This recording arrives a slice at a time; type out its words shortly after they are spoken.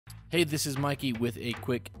Hey, this is Mikey with a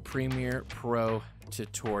quick Premiere Pro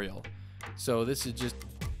tutorial. So this is just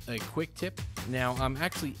a quick tip. Now I'm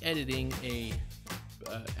actually editing a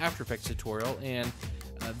After Effects tutorial, and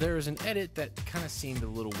there is an edit that kind of seemed a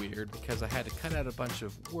little weird because I had to cut out a bunch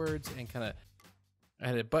of words and I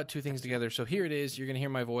had to butt two things together. So here it is. You're gonna hear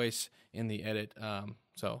my voice in the edit.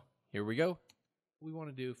 So here we go. What we want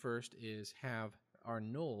to do first is have our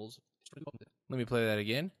nulls. Let me play that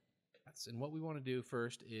again. And what we want to do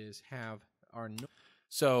first is have our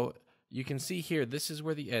so you can see here, this is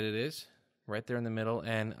where the edit is, right there in the middle,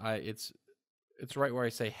 and it's right where I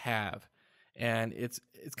say have, and it's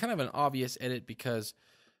kind of an obvious edit because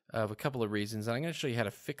of a couple of reasons, and I'm going to show you how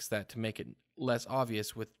to fix that to make it less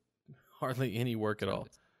obvious with hardly any work at all.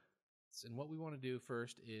 And what we want to do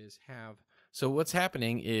first is have, so what's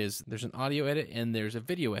happening is there's an audio edit and there's a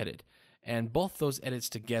video edit, and both those edits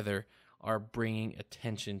together are bringing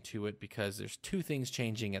attention to it because there's two things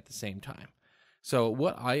changing at the same time. So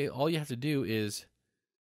all you have to do is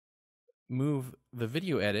move the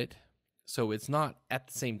video edit so it's not at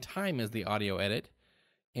the same time as the audio edit,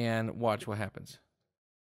 and watch what happens.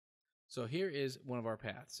 So here is one of our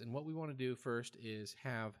paths, and what we want to do first is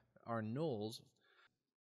have our nulls.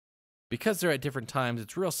 Because they're at different times,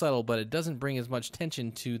 it's real subtle, but it doesn't bring as much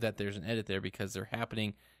attention to that there's an edit there because they're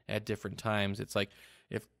happening at different times. It's like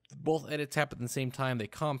if both edits happen at the same time, they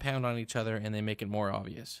compound on each other and they make it more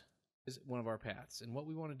obvious. This is one of our paths, and what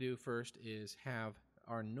we want to do first is have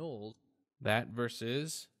our nulls, that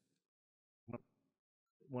versus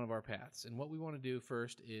one of our paths, and what we want to do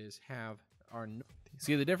first is have our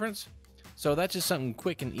see the difference? So that's just something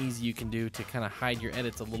quick and easy you can do to kind of hide your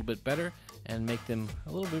edits a little bit better and make them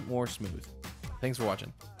a little bit more smooth. Thanks for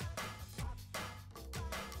watching.